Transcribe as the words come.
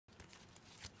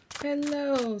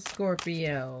Hello,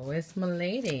 Scorpio. It's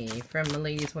Maladys from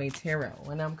Maladys Way Tarot,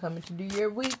 and I'm coming to do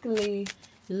your weekly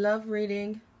love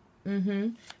reading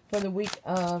for the week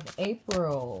of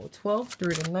April 12th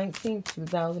through the 19th,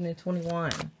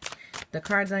 2021. The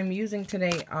cards I'm using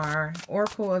today are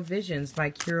Oracle of Visions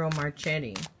by Kiro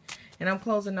Marchetti, and I'm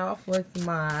closing off with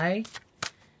my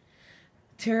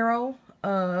Tarot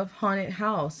of Haunted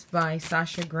House by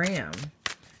Sasha Graham.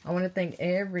 I want to thank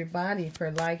everybody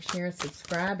for sharing,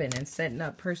 subscribing, and setting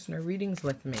up personal readings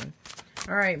with me.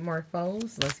 Alright,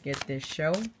 Morphos, let's get this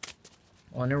show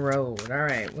on the road.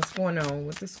 Alright, what's going on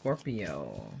with the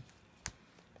Scorpio?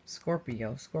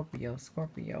 Scorpio.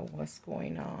 What's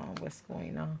going on? What's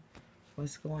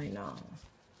going on?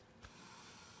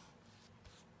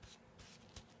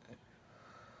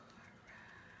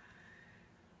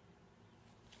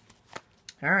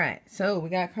 Alright, so we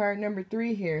got card number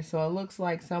 3 here. So it looks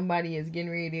like somebody is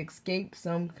getting ready to escape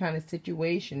some kind of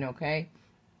situation, okay?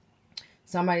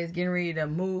 Somebody is getting ready to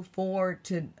move forward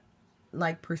to,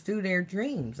 pursue their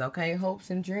dreams, okay? Hopes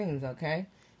and dreams, okay?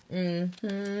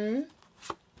 A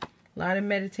lot of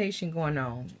meditation going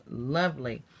on.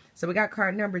 Lovely. So we got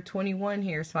card number 21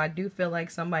 here. So I do feel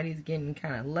like somebody's getting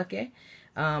kind of lucky.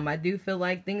 I do feel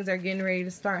like things are getting ready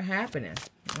to start happening,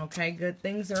 okay? Good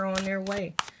things are on their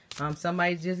way.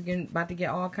 Somebody's just about to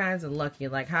get all kinds of lucky.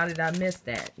 Like, how did I miss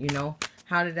that? You know,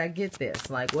 how did I get this?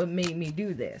 Like, what made me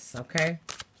do this? Okay.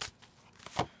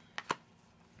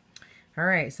 All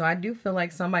right. So I do feel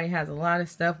like somebody has a lot of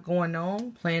stuff going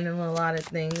on, planning a lot of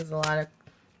things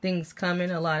coming,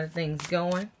 a lot of things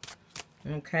going.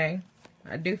 Okay.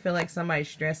 I do feel like somebody's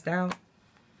stressed out.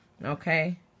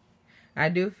 Okay. I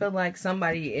do feel like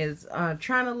somebody is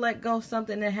trying to let go of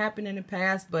something that happened in the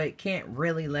past, but can't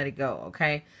really let it go,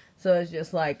 okay? So it's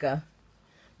just like,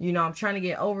 you know, I'm trying to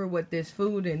get over what this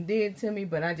food and did to me,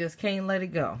 but I just can't let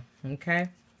it go, okay?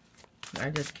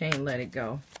 I just can't let it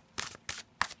go.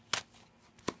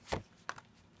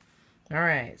 All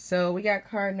right, so we got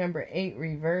card number 8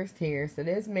 reversed here. So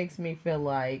this makes me feel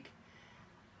like,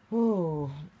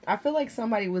 ooh, I feel like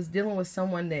somebody was dealing with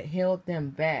someone that held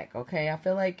them back, okay? I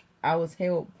feel like I was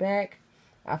held back.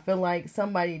 I feel like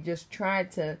somebody just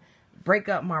tried to break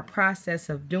up my process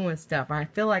of doing stuff. I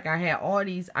feel like I had all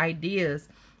these ideas,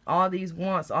 all these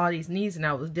wants, all these needs, and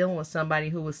I was dealing with somebody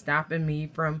who was stopping me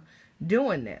from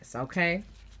doing this, okay?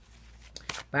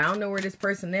 But I don't know where this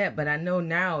person at, but I know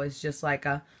now it's just like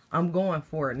I'm going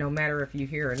for it no matter if you're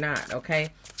here or not, okay?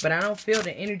 But I don't feel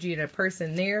the energy of the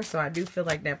person there, so I do feel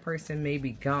like that person may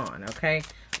be gone, okay?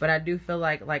 But I do feel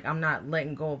like I'm not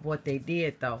letting go of what they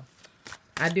did, though.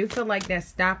 I do feel like that's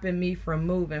stopping me from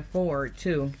moving forward,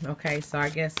 too. Okay, so I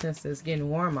guess since it's getting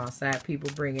warm outside,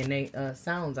 people bringing their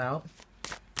sounds out.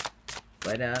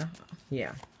 But,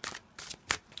 yeah.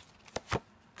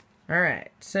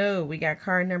 Alright, so we got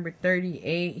card number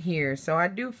 38 here. So I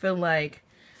do feel like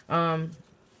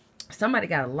somebody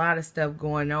got a lot of stuff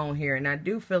going on here. And I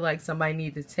do feel like somebody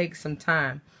needs to take some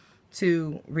time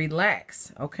to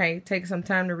relax, okay? Take some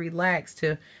time to relax,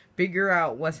 to figure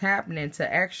out what's happening,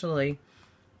 to actually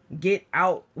get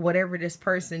out whatever this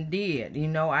person did. You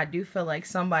know, I do feel like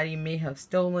somebody may have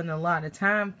stolen a lot of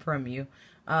time from you,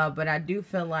 but I do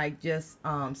feel like just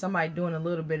somebody doing a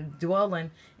little bit of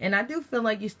dwelling, and I do feel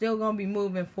like you're still going to be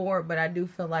moving forward, but I do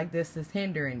feel like this is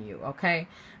hindering you, okay?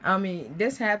 I mean,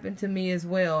 this happened to me as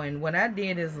well, and what I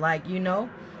did is, like, you know,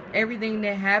 everything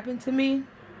that happened to me,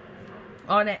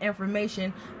 all that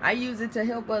information, I use it to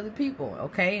help other people,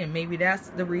 okay? And maybe that's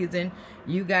the reason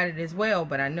you got it as well.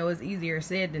 But I know it's easier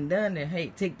said than done to,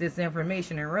 hey, take this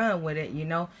information and run with it, you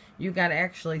know? You got to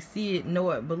actually see it,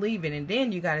 know it, believe it, and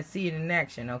then you got to see it in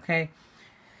action, okay?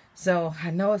 So I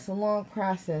know it's a long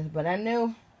process, but I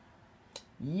know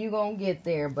you're going to get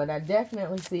there. But I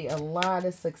definitely see a lot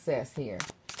of success here.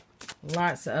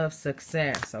 Lots of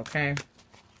success, okay?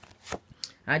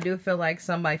 I do feel like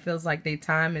somebody feels like their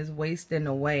time is wasting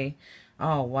away.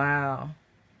 Oh, wow.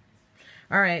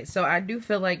 All right, so I do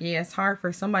feel like, yeah, it's hard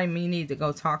for somebody may need to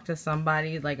go talk to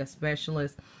somebody, like a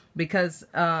specialist, because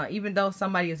even though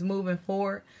somebody is moving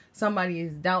forward, somebody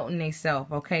is doubting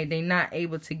themselves, okay? They're not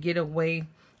able to get away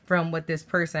from what this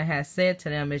person has said to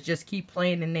them. It's just keep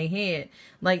playing in their head.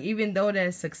 Like, even though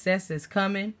that success is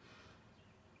coming,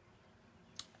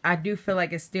 I do feel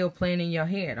like it's still playing in your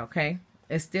head, okay?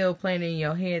 It's still playing in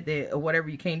your head that whatever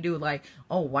you can't do, like,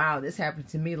 oh, wow, this happened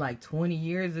to me like 20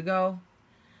 years ago.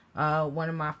 One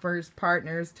of my first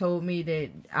partners told me that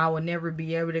I would never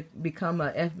be able to become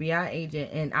an FBI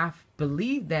agent, and I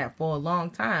believed that for a long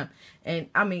time. And,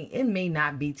 I mean, it may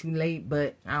not be too late,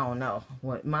 but I don't know.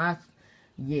 What my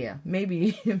Yeah,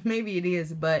 maybe maybe it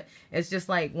is, but it's just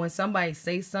like when somebody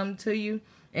says something to you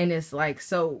and it's like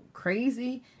so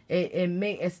crazy,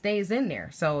 it stays in there.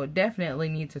 So definitely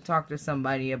need to talk to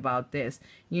somebody about this,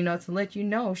 you know, to let you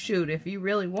know, shoot, if you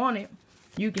really want it,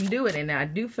 you can do it. And I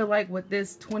do feel like with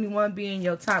this 21 being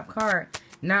your top card,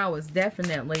 now is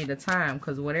definitely the time,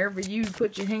 because whatever you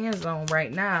put your hands on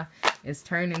right now is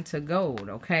turning to gold,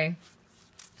 okay?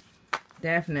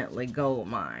 Definitely gold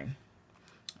mine.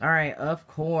 All right, of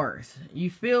course. You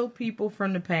feel people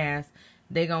from the past,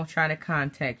 they're going to try to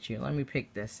contact you. Let me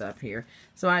pick this up here.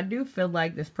 So I do feel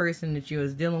like this person that you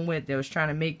was dealing with, that was trying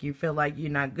to make you feel like you're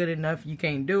not good enough, you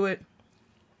can't do it,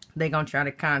 they're going to try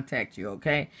to contact you,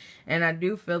 okay? And I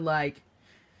do feel like,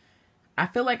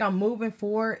 I'm moving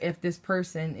forward if this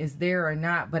person is there or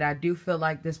not, but I do feel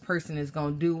like this person is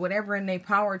going to do whatever in their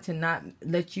power to not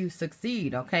let you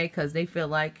succeed, okay? Because they feel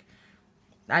like,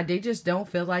 they just don't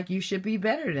feel like you should be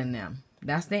better than them.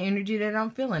 That's the energy that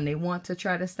I'm feeling. They want to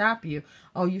try to stop you.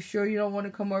 Oh, you sure you don't want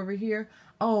to come over here?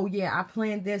 Oh, yeah, I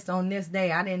planned this on this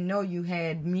day. I didn't know you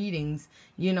had meetings.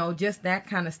 You know, just that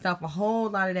kind of stuff. A whole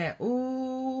lot of that.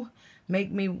 Ooh,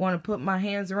 make me want to put my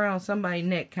hands around somebody's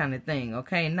neck kind of thing.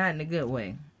 Okay, not in a good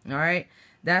way. All right.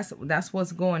 That's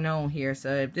what's going on here.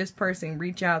 So if this person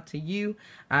reach out to you,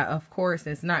 of course,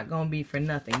 it's not going to be for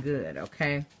nothing good.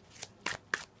 Okay.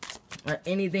 Or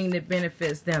anything that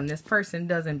benefits them. This person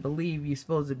doesn't believe you're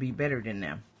supposed to be better than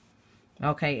them.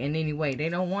 Okay, in any way. They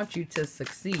don't want you to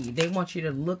succeed. They want you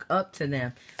to look up to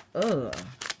them. Ugh.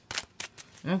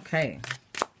 Okay.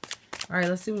 Alright,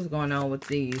 let's see what's going on with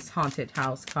these Haunted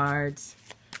House cards.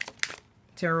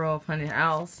 Tarot of Haunted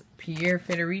House, Pierre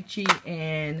Federici,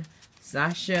 and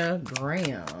Sasha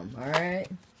Graham. Alright.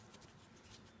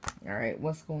 Alright,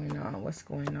 what's going on? What's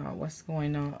going on? What's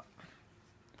going on?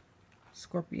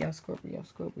 Scorpio, Scorpio,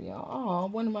 Scorpio. Oh,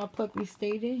 one of my puppies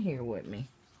stayed in here with me.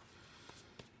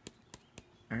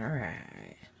 All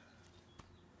right.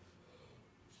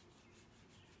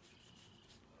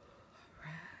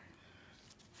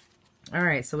 All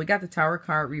right, so we got the Tower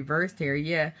card reversed here.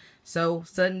 Yeah, so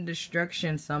sudden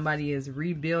destruction. Somebody is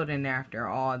rebuilding after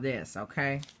all this,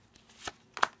 okay?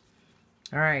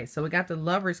 All right, so we got the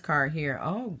Lovers card here.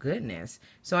 Oh, goodness.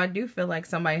 So I do feel like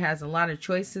somebody has a lot of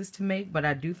choices to make, but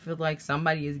I do feel like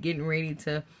somebody is getting ready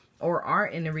to, or are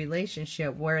in a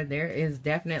relationship where there is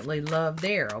definitely love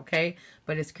there, okay?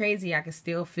 But it's crazy. I can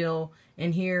still feel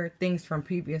and hear things from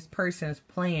previous persons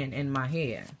playing in my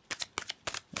head,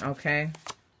 okay?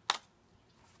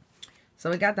 So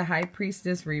we got the High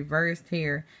Priestess reversed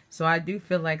here. So I do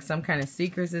feel like some kind of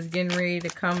secrets is getting ready to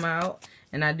come out.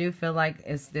 And I do feel like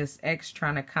it's this ex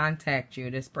trying to contact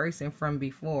you. This person from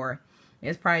before.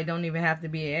 It probably don't even have to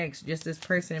be an ex. Just this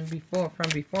person from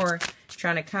before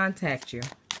trying to contact you.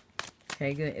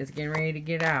 Okay, good. It's getting ready to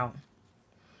get out.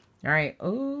 All right.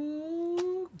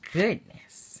 Oh,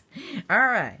 goodness. All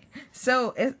right.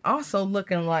 So it's also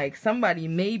looking like somebody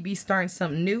may be starting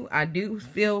something new. I do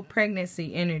feel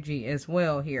pregnancy energy as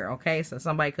well here. Okay, so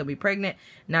somebody could be pregnant,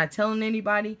 not telling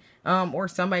anybody, or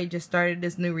somebody just started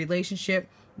this new relationship.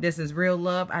 This is real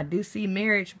love. I do see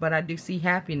marriage, but I do see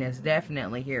happiness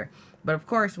definitely here. But of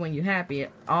course, when you're happy,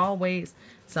 always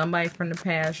somebody from the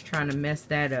past trying to mess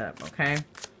that up. Okay,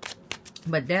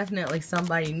 but definitely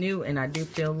somebody new, and I do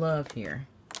feel love here.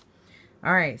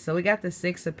 Alright, so we got the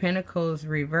Six of Pentacles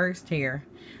reversed here.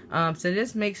 So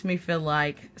this makes me feel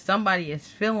like somebody is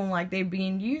feeling like they're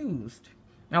being used.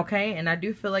 Okay, and I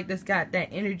do feel like this got that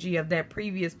energy of that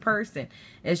previous person.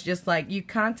 It's just like you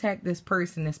contact this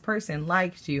person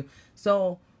likes you.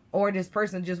 So, or this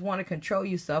person just want to control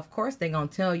you. So, of course, they're going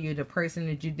to tell you, the person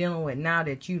that you're dealing with now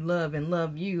that you love and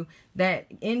love you, that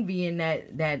envy and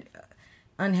that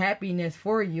unhappiness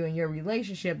for you in your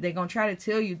relationship, they're going to try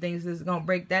to tell you things that's going to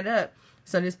break that up.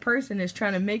 So this person is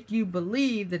trying to make you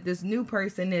believe that this new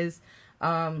person is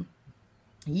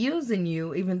using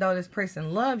you, even though this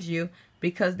person loves you,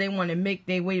 because they want to make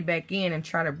their way back in and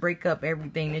try to break up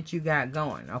everything that you got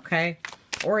going, okay?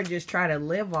 Or just try to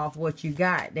live off what you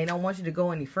got. They don't want you to go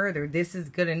any further. This is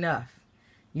good enough.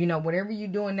 You know, whatever you're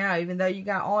doing now, even though you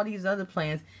got all these other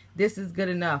plans, this is good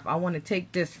enough. I want to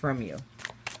take this from you.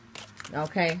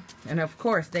 Okay, and of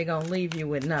course they're gonna leave you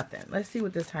with nothing. Let's see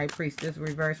what this High Priestess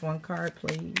reverse one card,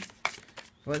 please,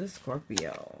 for the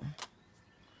Scorpio.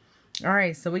 All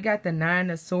right, so we got the Nine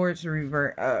of Swords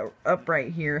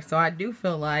upright here. So I do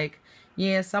feel like,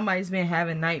 yeah, somebody's been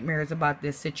having nightmares about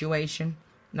this situation.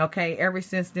 Okay, ever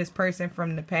since this person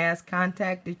from the past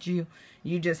contacted you,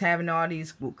 you just having all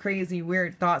these crazy,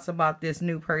 weird thoughts about this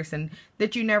new person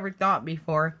that you never thought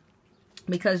before,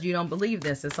 because you don't believe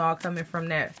this. It's all coming from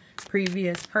that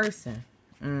previous person.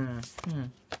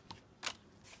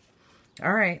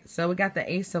 All right, so we got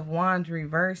the Ace of Wands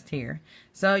reversed here.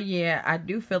 So yeah, I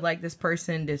do feel like this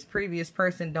previous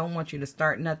person don't want you to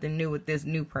start nothing new with this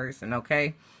new person,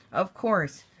 okay? Of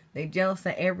course, they jealous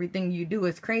of everything you do.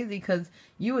 It's crazy because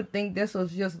you would think this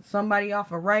was just somebody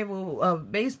off a rival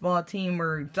baseball team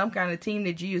or some kind of team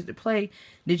that you used to play.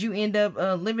 Did you end up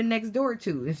living next door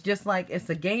to? It's just like it's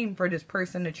a game for this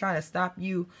person to try to stop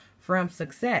you from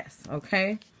success,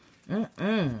 okay?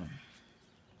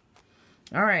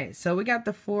 Alright, so we got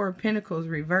the Four of Pentacles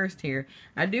reversed here.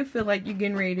 I do feel like you're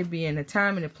getting ready to be in a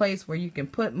time and a place where you can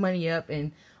put money up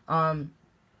and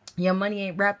your money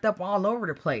ain't wrapped up all over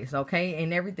the place, okay?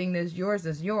 And everything that's yours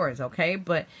is yours, okay?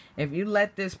 But if you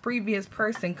let this previous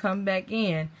person come back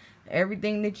in,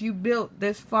 everything that you built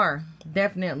this far,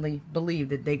 definitely believe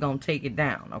that they're going to take it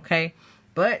down, okay?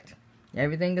 But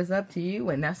everything is up to you,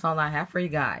 and that's all I have for you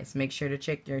guys. Make sure to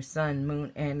check your sun,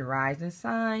 moon, and rising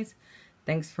signs.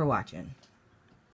 Thanks for watching.